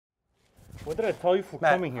What did I tell you for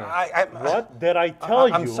man, coming here? What did I tell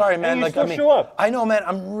you? I'm sorry, man. And you like, still show up. I know, man.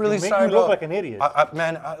 I'm really sorry. You make me look like an idiot.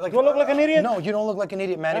 Man, do I look like an idiot? No, you don't look like an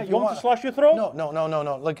idiot, man. If you want me to slash your throat?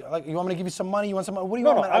 No. Like, you want me to give you some money? You want some money? What do you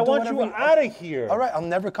No, want, no, man? I want you out of here. All right, I'll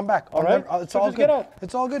never come back. All right? It's So all just good. get out.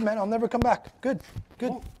 It's all good, man. I'll never come back. Good.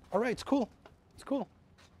 Oh. All right, it's cool. It's cool.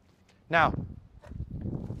 Now,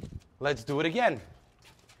 let's do it again.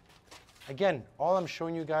 Again, all I'm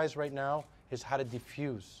showing you guys right now is how to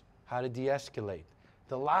diffuse, how to de-escalate.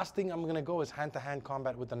 The last thing I'm gonna go is hand-to-hand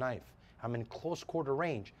combat with the knife. I'm in close quarter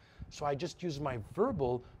range. So I just use my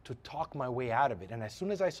verbal to talk my way out of it. And as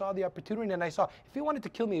soon as I saw the opportunity, and I saw, if he wanted to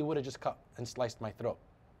kill me, he would have just cut and sliced my throat,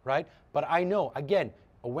 right? But I know, again,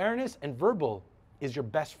 awareness and verbal is your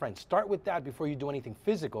best friend. Start with that before you do anything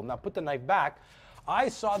physical. Now put the knife back. I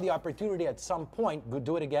saw the opportunity at some point, go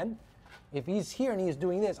do it again. If he's here and he's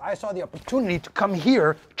doing this, I saw the opportunity to come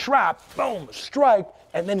here, trap, boom, strike,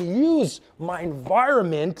 and then use my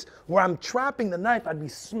environment where I'm trapping the knife. I'd be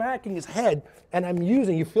smacking his head, and I'm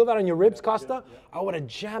using, you feel that on your ribs, Costa? Yeah. I would have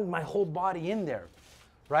jammed my whole body in there,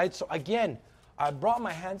 right? So again, I brought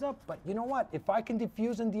my hands up, but you know what? If I can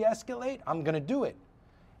diffuse and de-escalate, I'm gonna do it.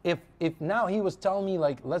 If now he was telling me,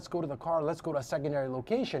 like, let's go to the car, let's go to a secondary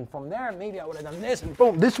location, from there, maybe I would have done this, and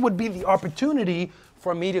boom, this would be the opportunity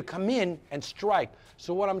for me to come in and strike.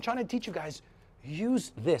 So what I'm trying to teach you guys,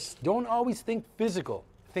 use this. Don't always think physical.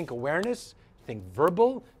 Think awareness, think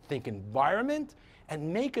verbal, think environment,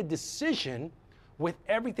 and make a decision with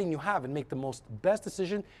everything you have and make the best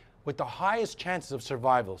decision with the highest chances of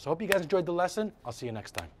survival. So I hope you guys enjoyed the lesson. I'll see you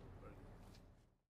next time.